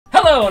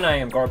Hello, and I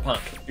am GoriestPunk.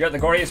 You're at the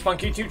GoriestPunk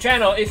YouTube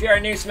channel. If you are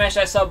new, smash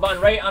that sub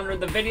button right under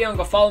the video and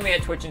go follow me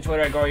at Twitch and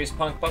Twitter at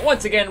GoriestPunk. But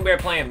once again, we are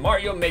playing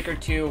Mario Maker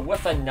 2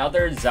 with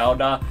another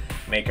Zelda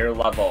Maker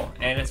level.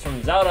 And it's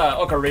from Zelda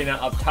Ocarina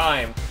of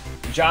Time.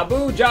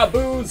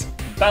 Jabu-Jabu's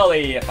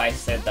Belly, if I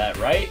said that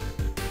right.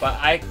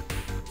 But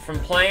from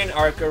playing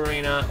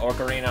Ocarina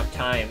of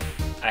Time,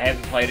 I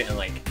haven't played it in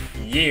like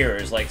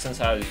years, like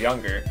since I was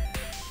younger.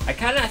 I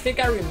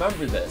think I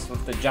remember this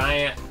with the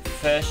giant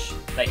fish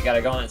that you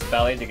gotta go on its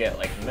belly to get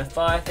like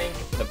Mytha, I think,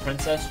 the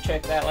princess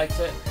chick that likes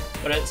it.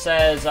 But it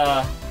says,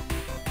 I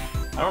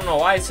don't know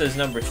why it says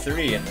number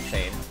 3 in the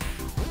thing.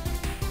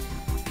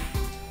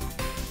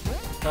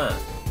 Huh.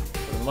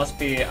 It must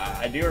be,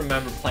 I do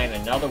remember playing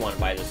another one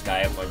by this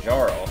guy,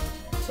 Majoro.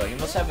 So he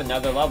must have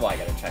another level I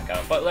gotta check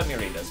out. But let me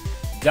read this.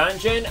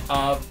 Dungeon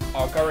of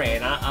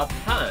Ocarina of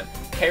Time.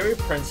 Carry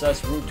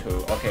Princess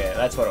Rutu. Okay,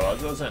 that's what it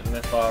was. It wasn't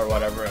Mytha or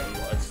whatever. It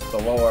was the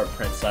lower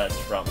princess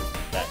from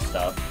that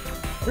stuff.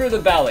 Through the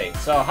belly.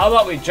 So how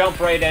about we jump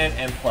right in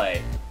and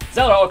play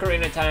Zelda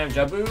Ocarina of Time,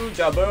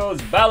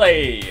 Jabu-Jabu's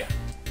Belly.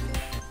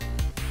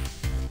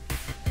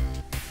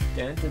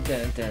 Dun, dun,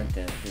 dun, dun,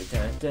 dun,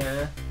 dun,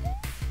 dun.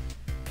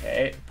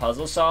 Okay,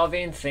 puzzle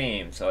solving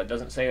theme. So it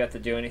doesn't say you have to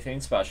do anything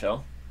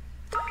special.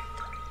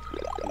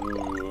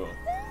 Ooh,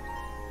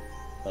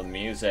 the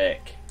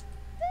music.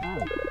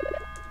 Oh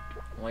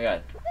my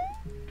god.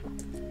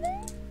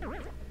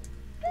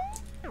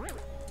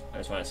 I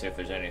just want to see if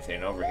there's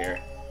anything over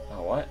here.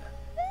 Oh, what?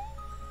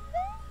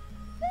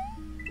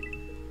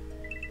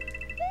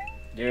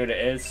 Dude,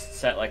 it is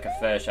set like a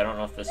fish. I don't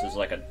know if this is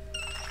like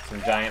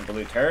some giant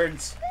blue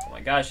turds. Oh my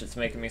gosh, it's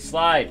making me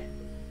slide.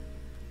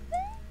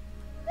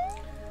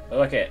 But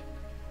look at,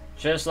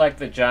 just like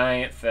the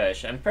giant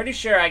fish. I'm pretty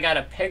sure I got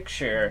a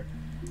picture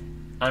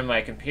on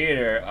my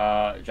computer,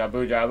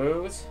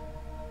 Jabu-Jabu's,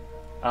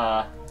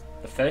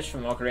 the fish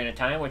from Ocarina of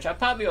Time, which I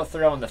probably will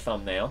throw in the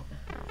thumbnail,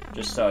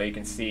 just so you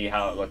can see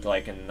how it looked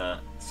like in the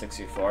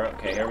 64.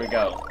 Okay, here we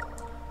go.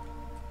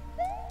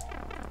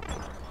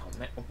 Oh,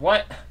 man.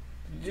 What?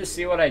 Did you just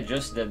see what I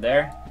just did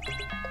there?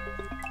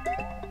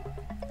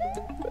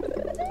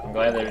 I'm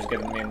glad they're just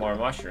giving me more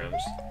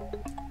mushrooms.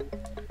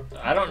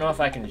 I don't know if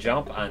I can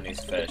jump on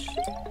these fish.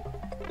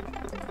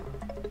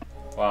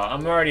 Wow,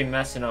 I'm already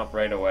messing up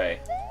right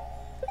away.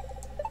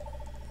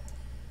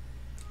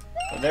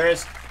 But there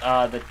is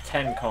the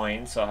 10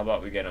 coins, so how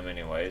about we get them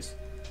anyways?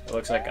 It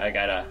looks like I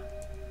gotta...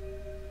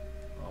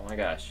 Oh my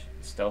gosh,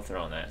 it's still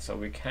throwing that. So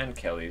we can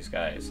kill these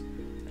guys.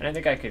 And I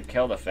think I could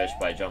kill the fish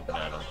by jumping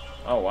on them.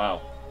 Oh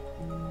wow.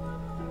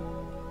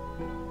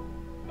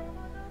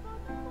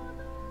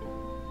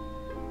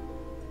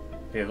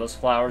 Dude, those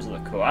flowers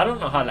look cool. I don't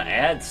know how to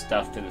add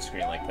stuff to the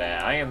screen like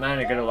that. I am not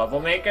a good level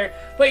maker.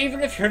 But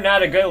even if you're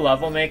not a good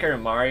level maker in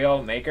Mario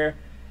Maker,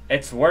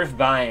 it's worth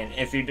buying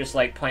if you just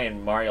like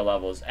playing Mario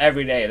levels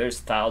every day.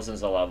 There's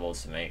thousands of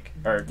levels to make,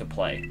 or to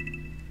play.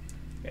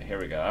 Okay, here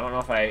we go. I don't know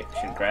if I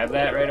should grab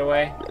that right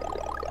away.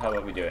 How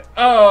about we do it?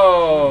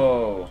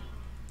 Oh!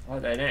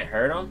 What, that didn't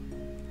hurt him?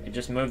 It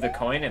just moved the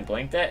coin and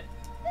blinked it?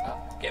 Oh,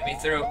 get me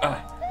through. Okay,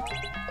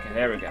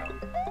 there we go.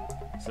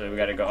 So we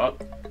gotta go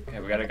up. Okay,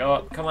 we gotta go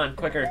up. Come on,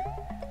 quicker.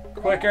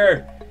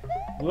 Quicker!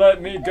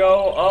 Let me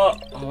go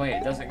up! Oh wait,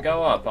 it doesn't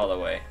go up all the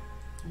way.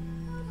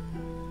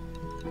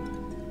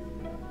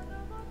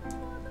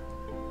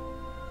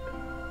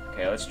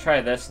 Okay, let's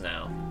try this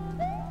now.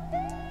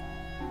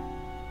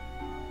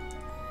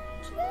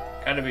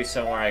 Gotta be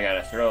somewhere I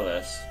gotta throw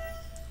this.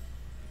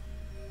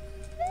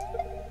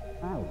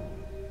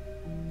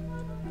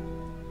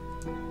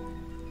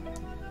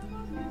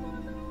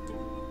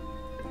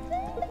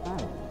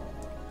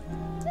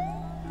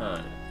 Huh.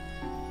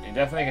 You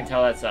definitely can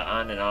tell that's an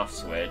on and off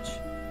switch.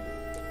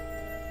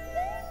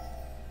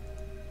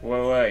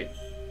 Wait.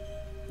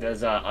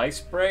 Does ice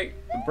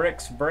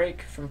bricks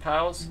break from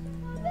POWs?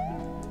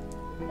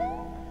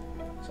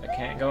 So I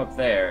can't go up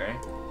there.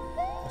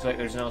 Looks like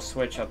there's no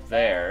switch up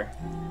there.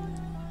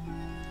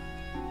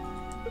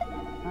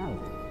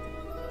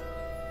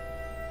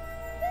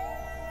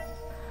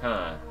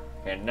 Huh.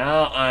 Okay,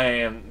 now I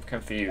am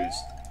confused.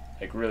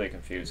 Like, really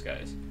confused,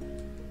 guys.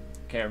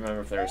 Can't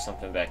remember if there was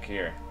something back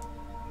here.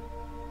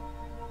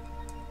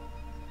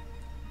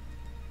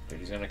 Dude,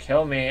 he's gonna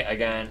kill me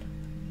again.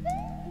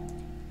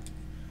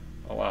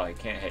 Oh wow, he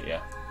can't hit you.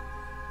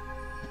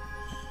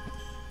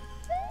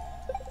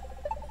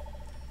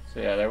 So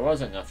yeah, there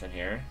wasn't nothing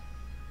here.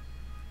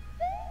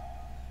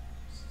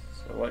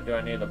 So what do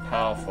I need the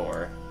POW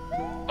for?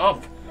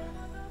 Up!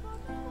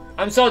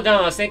 I'm so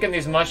dumb, I was thinking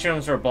these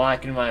mushrooms were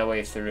blocking my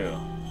way through.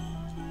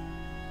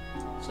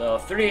 So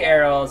 3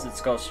 arrows,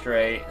 let's go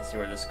straight and see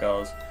where this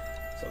goes.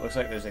 So it looks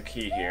like there's a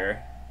key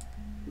here.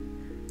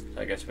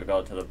 So I guess we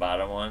go to the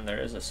bottom one. There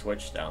is a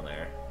switch down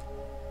there.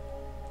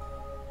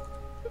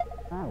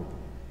 Oh,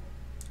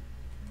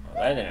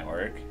 that didn't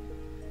work.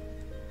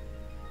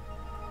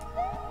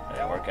 That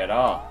didn't work at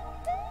all.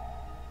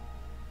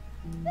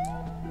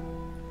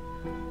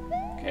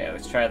 Okay,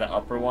 let's try the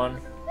upper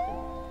one.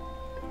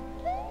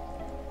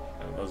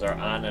 And those are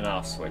on and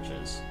off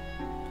switches.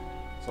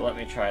 So let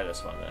me try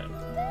this one then.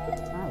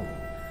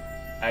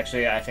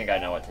 Actually, I think I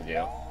know what to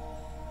do.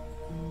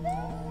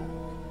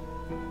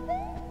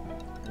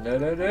 No,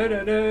 no, no,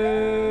 no,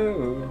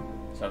 no.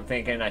 So I'm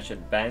thinking I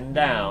should bend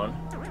down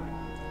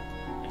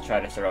and try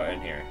to throw it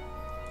in here.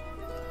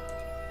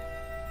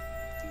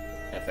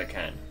 If I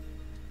can.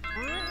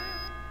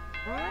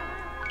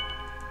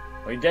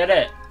 We did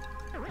it!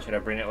 Should I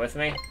bring it with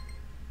me?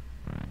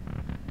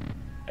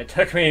 It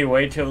took me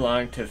way too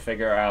long to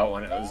figure out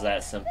when it was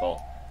that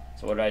simple.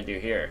 So what do I do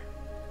here?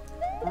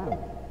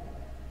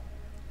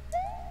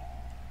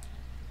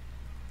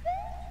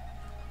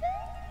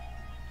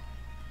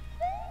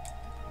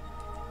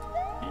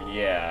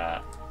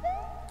 Yeah.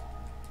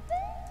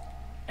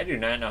 I do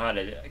not know how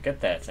to get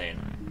that thing.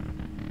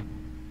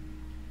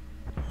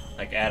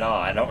 Like, at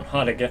all. I don't know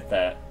how to get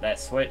that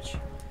switch.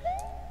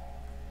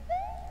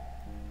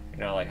 You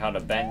know, like how to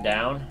bend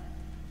down.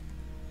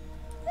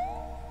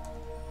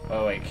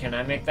 Oh wait, can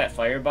I make that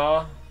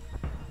fireball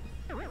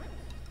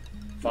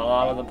fall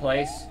out of the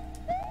place?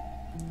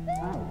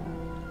 Oh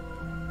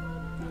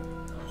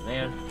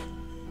man.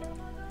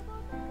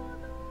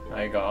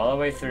 I go all the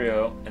way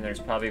through, and there's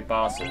probably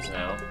bosses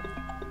now.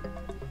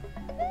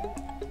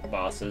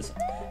 Bosses.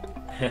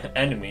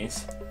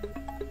 Enemies.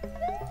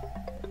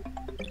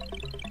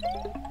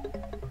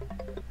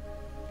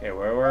 Okay,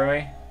 where were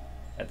we?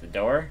 At the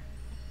door?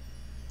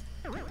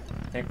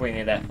 I think we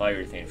need that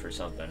fire thing for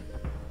something.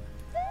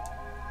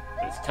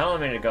 But it's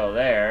telling me to go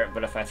there,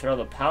 but if I throw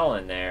the POW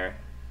in there,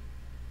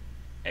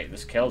 hey,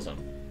 this kills him.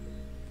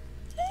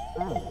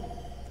 Oh,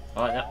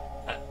 no,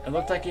 it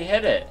looked like he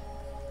hit it.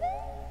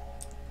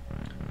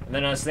 And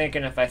then I was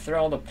thinking if I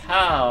throw the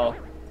POW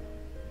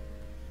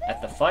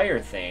at the fire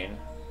thing,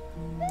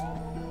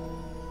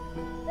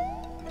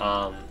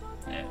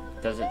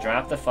 does it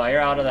drop the fire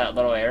out of that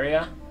little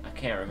area? I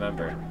can't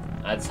remember.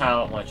 That's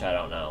how much I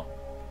don't know.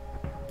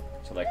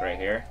 So like right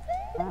here.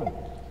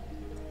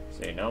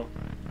 See, no.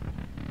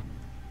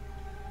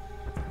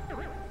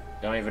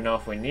 Don't even know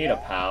if we need a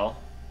POW.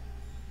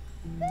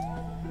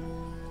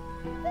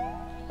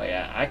 But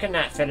yeah, I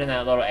cannot fit in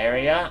that little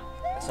area,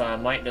 so I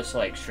might just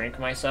like shrink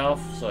myself.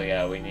 So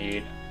yeah, we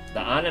need the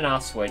on and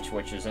off switch,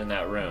 which is in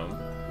that room.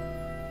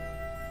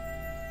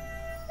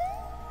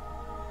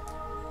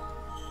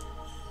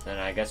 Then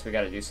I guess we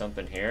gotta do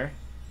something here.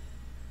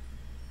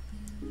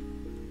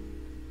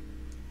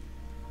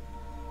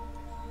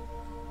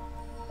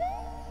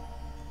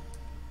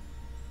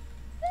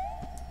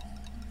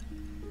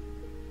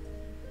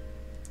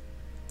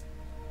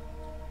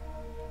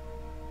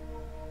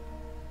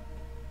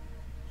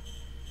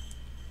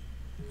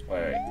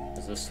 Wait,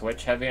 is the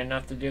switch heavy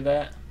enough to do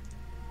that?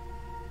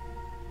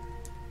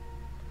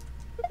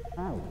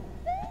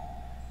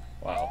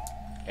 Wow.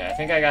 Yeah, I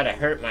think I gotta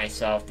hurt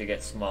myself to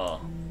get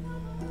small.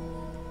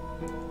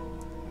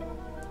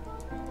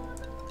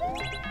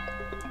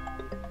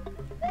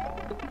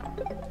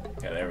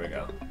 Yeah, there we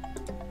go.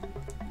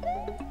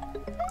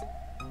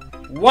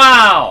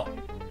 Wow!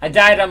 I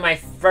died on my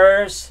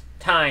first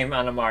time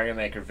on a Mario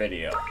Maker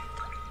video.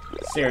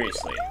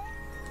 Seriously.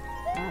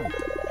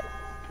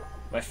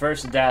 My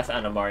first death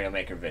on a Mario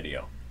Maker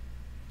video.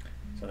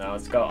 So now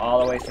let's go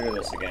all the way through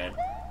this again.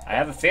 I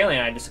have a feeling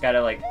I just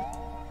gotta, like,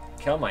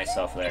 kill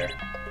myself there.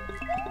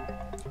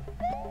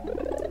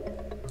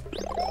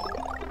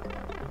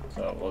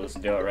 So we'll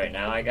just do it right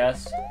now, I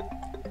guess.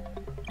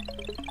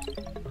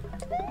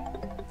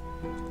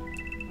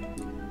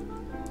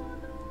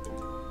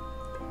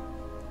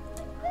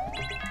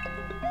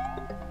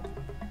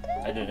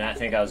 I did not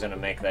think I was gonna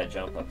make that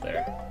jump up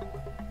there.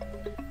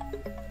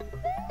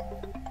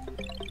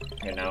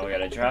 Okay, now we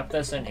gotta drop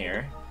this in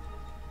here.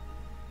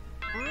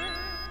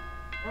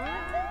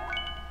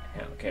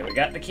 Yeah, okay, we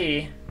got the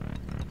key.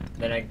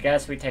 Then I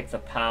guess we take the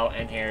POW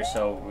in here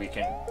so we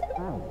can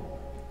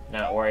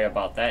not worry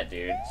about that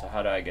dude. So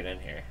how do I get in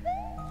here?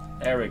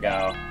 There we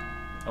go.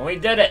 And we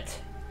did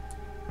it!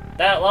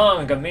 That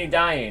long of me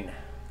dying.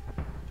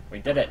 We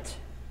did it.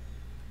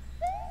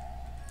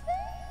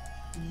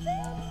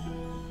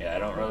 Yeah, I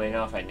don't really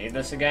know if I need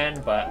this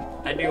again, but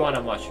I do want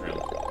a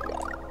mushroom.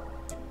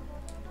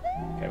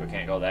 Okay, we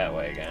can't go that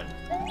way again.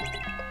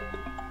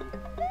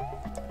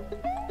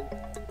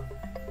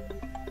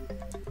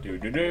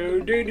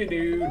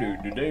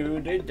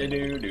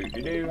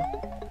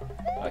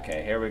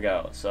 Okay, here we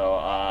go.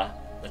 So,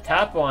 the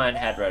top one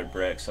had red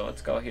brick, so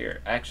let's go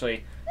here.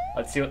 Actually,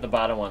 let's see what the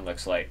bottom one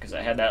looks like, because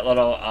I had that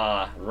little,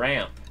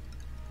 ramp.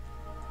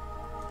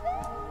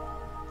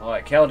 Oh,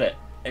 it killed it.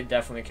 It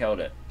definitely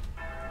killed it.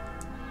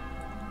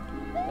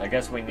 I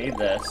guess we need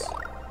this.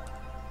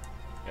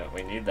 Yeah,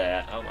 we need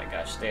that. Oh my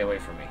gosh, stay away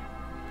from me.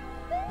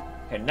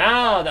 Okay,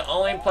 now the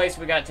only place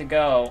we got to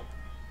go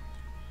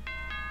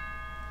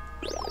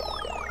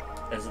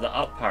is the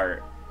up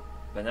part.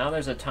 But now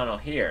there's a tunnel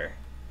here.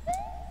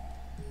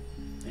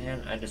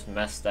 Man, I just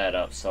messed that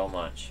up so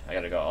much. I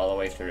gotta go all the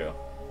way through.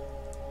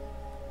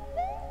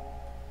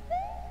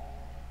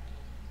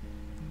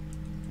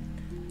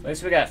 At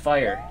least we got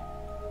fire.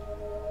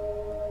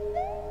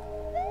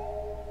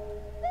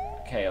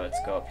 Okay,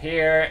 let's go up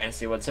here and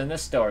see what's in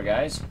this store,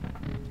 guys.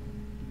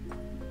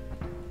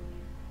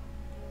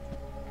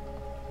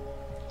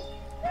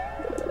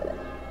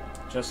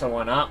 Just a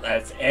 1-up,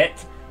 that's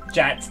it.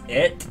 That's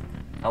it.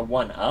 A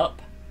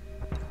 1-up.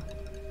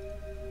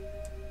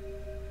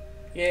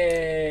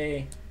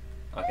 Yay.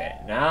 Okay,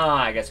 now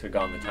I guess we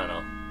go in the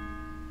tunnel.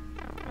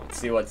 Let's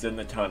see what's in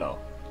the tunnel.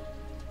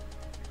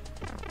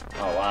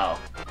 Oh, wow.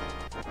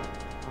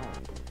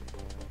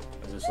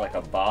 Is this like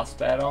a boss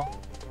battle?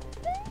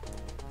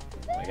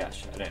 Oh my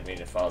gosh, I didn't mean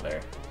to fall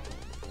there.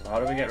 So how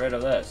do we get rid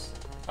of this?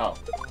 Oh.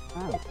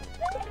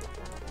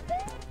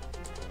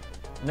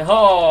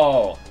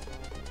 No!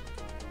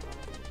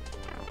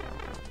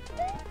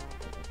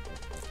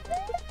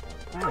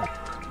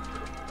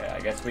 Okay, I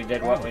guess we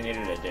did what we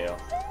needed to do.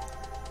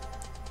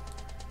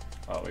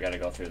 Oh, we gotta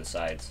go through the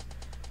sides.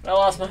 But I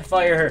lost my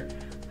fire!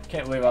 I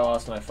can't believe I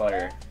lost my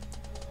fire.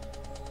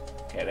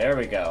 Okay, there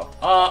we go.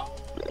 Oh!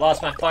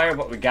 Lost my fire,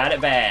 but we got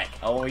it back.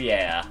 Oh,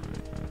 yeah.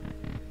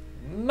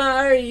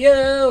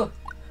 Mario!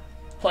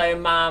 Play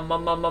my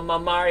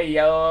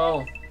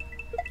Mario!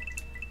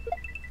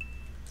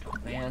 Oh,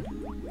 man.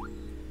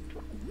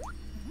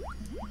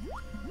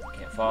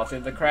 Can't fall through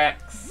the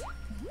cracks.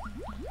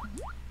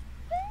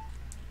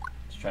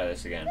 Let's try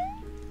this again.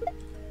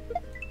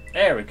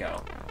 There we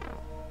go.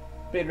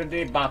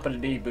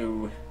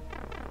 Biddly-boppity-boo.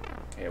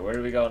 Okay, where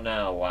do we go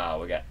now?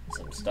 Wow, we got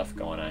some stuff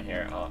going on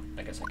here. Oh,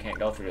 I guess I can't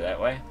go through that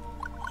way.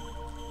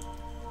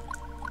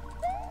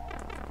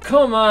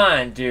 Come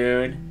on,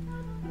 dude!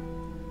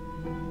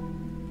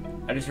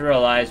 I just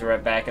realized we're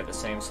back at the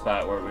same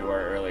spot where we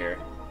were earlier.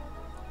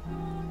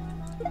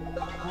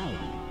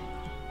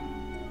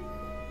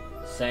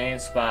 Same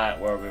spot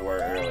where we were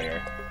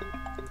earlier.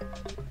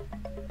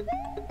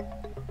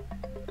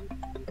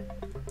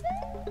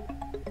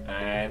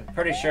 I'm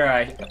pretty sure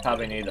I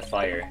probably need the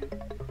fire.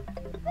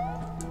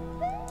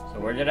 So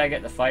where did I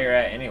get the fire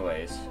at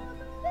anyways?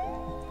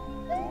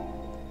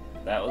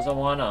 That was a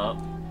 1-up.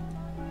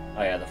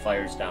 Oh yeah, the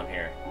fire's down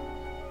here.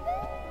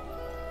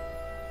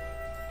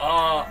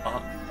 I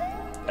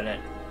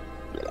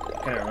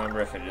couldn't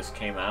remember if it just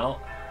came out.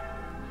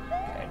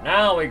 Okay,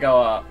 now we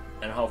go up,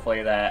 and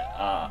hopefully that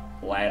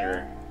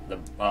ladder, the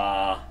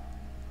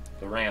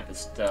ramp is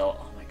still.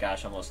 Oh my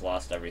gosh, I almost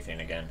lost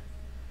everything again.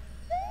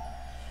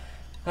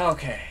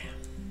 Okay.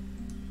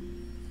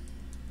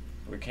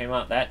 We came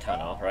out that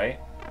tunnel, right?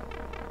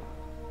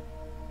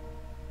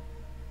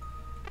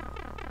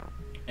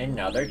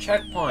 Another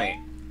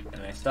checkpoint.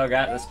 And I still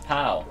got this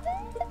POW.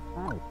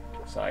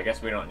 So I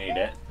guess we don't need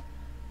it.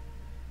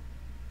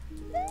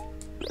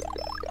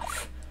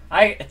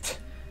 I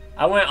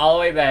went all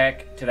the way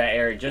back to that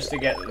area just to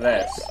get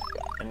this.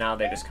 And now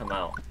they just come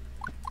out.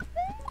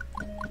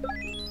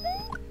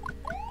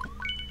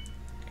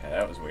 Okay,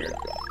 that was weird.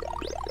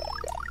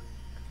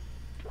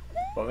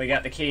 But we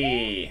got the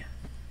key.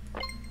 Oh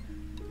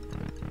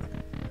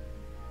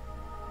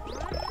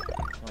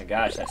my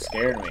gosh, that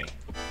scared me.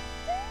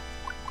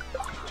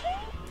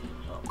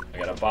 Oh, I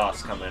got a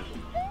boss coming.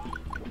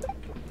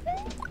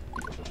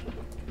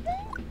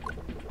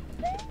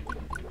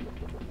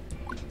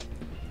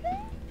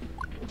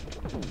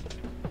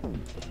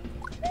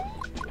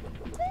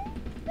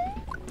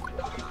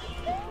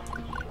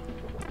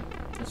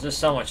 There's just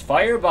so much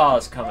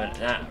fireballs coming.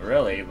 Not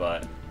really,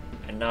 but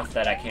enough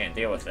that I can't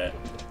deal with it.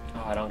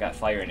 Oh, I don't got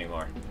fire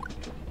anymore.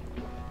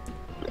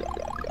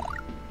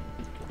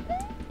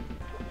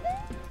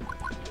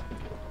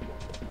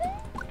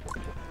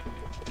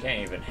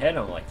 Can't even hit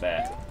him like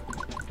that.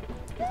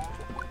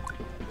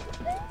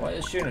 What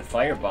is shooting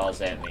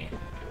fireballs at me?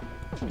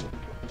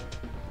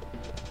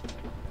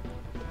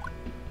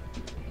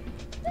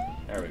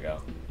 There we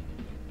go.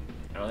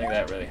 I don't think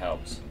that really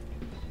helps.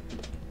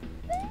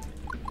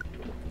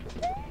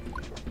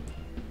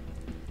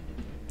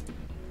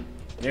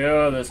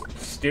 Dude, those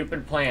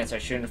stupid plants are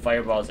shooting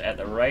fireballs at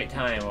the right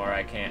time or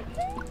I can't.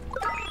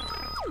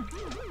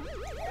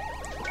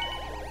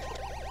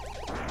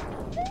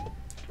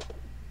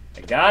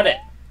 I got it!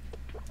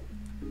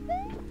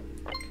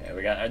 Okay,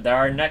 we got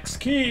our next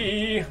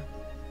key!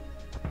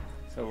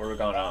 So where are we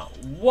going on?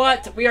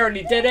 What? We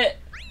already did it?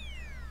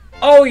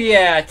 Oh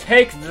yeah,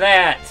 take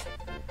that!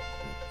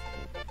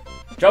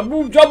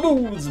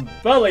 Jabu-Jabu's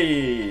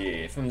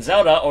belly! From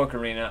Zelda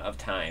Ocarina of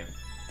Time.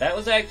 That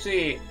was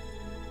actually...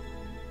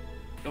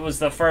 It was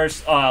the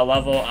first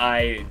level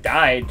I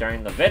died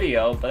during the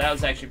video, but that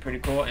was actually pretty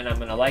cool, and I'm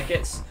gonna like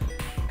it.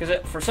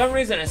 Because for some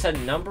reason it said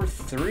number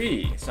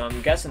 3, so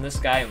I'm guessing this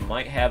guy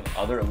might have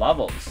other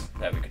levels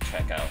that we could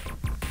check out.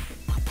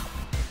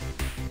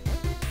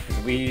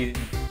 Because we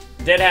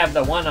did have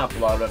the one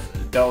upload of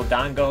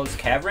Dodongo's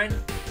Cavern,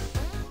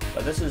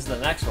 but this is the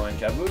next one,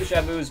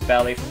 Jabu-Jabu's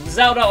Belly from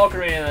Zelda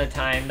Ocarina of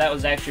Time. That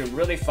was actually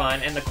really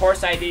fun, and the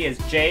course ID is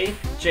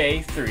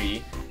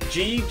JJ3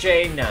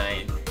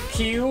 GJ9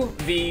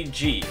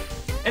 QVG.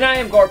 And I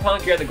am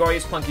GoriestPunk here at the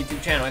GoriestPunk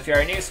YouTube channel. If you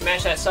are new,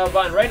 smash that sub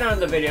button right under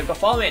the video. Go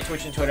follow me at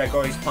Twitch and Twitter at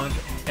GoriestPunk,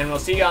 and we'll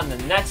see you on the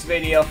next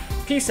video.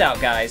 Peace out,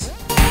 guys.